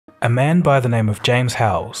A man by the name of James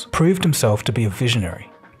Howells proved himself to be a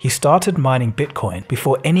visionary. He started mining Bitcoin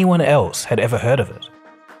before anyone else had ever heard of it.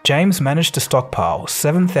 James managed to stockpile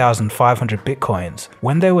 7,500 Bitcoins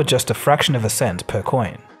when they were just a fraction of a cent per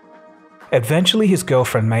coin. Eventually his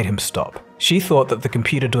girlfriend made him stop. She thought that the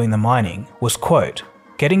computer doing the mining was, quote,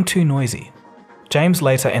 getting too noisy. James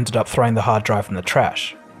later ended up throwing the hard drive in the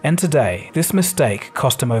trash, and today this mistake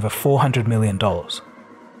cost him over $400 million.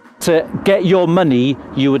 To get your money,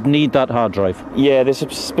 you would need that hard drive. Yeah, there's a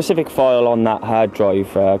specific file on that hard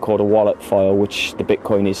drive called a wallet file, which the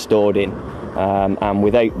Bitcoin is stored in. And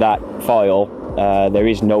without that file, there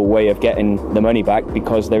is no way of getting the money back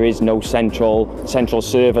because there is no central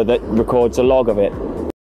server that records a log of it.